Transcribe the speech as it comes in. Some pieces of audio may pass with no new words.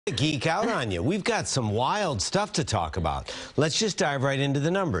Geek out on you. We've got some wild stuff to talk about. Let's just dive right into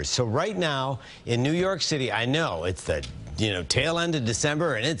the numbers. So right now in New York City, I know it's the tail end of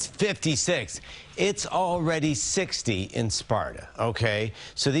December and it's 56. It's already 60 in Sparta, okay?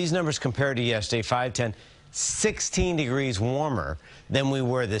 So these numbers compared to yesterday, 510, 16 degrees warmer than we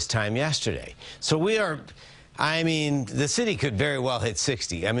were this time yesterday. So we are... the city could very well hit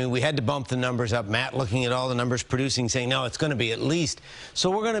 60. We had to bump the numbers up. Matt looking at all the numbers producing, saying, no, it's going to be at least. So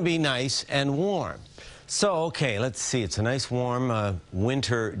we're going to be nice and warm. So, okay, let's see. It's a nice warm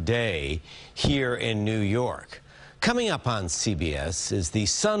winter day here in New York. Coming up on CBS is the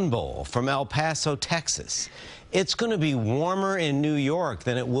Sun Bowl from El Paso, Texas. It's going to be warmer in New York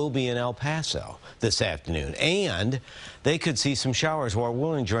than it will be in El Paso this afternoon. And they could see some showers while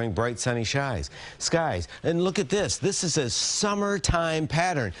we're enjoying bright sunny skies. And look at this. This is a summertime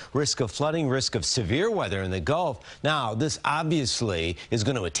pattern. Risk of flooding, risk of severe weather in the Gulf. Now, this obviously is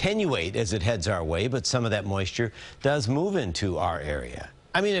going to attenuate as it heads our way, but some of that moisture does move into our area.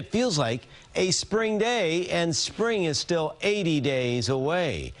 It feels like a spring day, and spring is still 80 days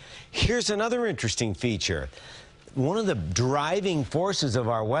away. Here's another interesting feature. One of the driving forces of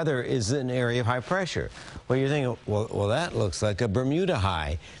our weather is an area of high pressure. Well, you're thinking, well, that looks like a Bermuda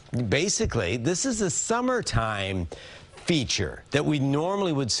high. Basically, this is a summertime feature that we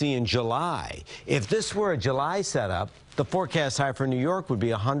normally would see in July. If this were a July setup, the forecast high for New York would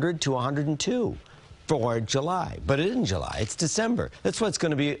be 100 to 102. For July, but it isn't July, it's December. That's why it's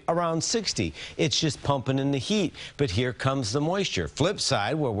going to be around 60. It's just pumping in the heat, but here comes the moisture. Flip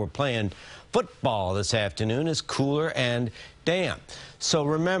side, where we're playing football this afternoon, is cooler and damp. So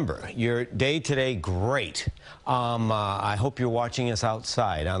remember, your day today, great. I hope you're watching us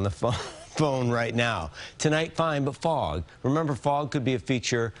outside on the phone right now. Tonight, fine, but fog. Remember, fog could be a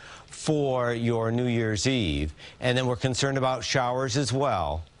feature for your New Year's Eve, and then we're concerned about showers as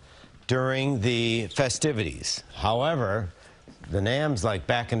well during the festivities. However, the NAM's like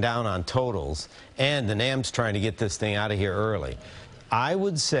backing down on totals, and the NAM's trying to get this thing out of here early. I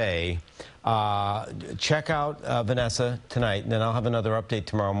would say check out Vanessa tonight, and then I'll have another update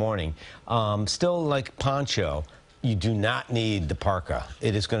tomorrow morning. Still like poncho. You do not need the parka.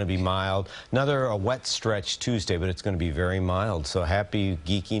 It is going to be mild. A wet stretch Tuesday, but it's going to be very mild. So happy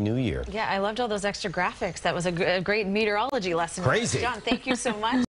geeky New Year. Yeah, I loved all those extra graphics. That was a great meteorology lesson. Crazy. John, thank you so much.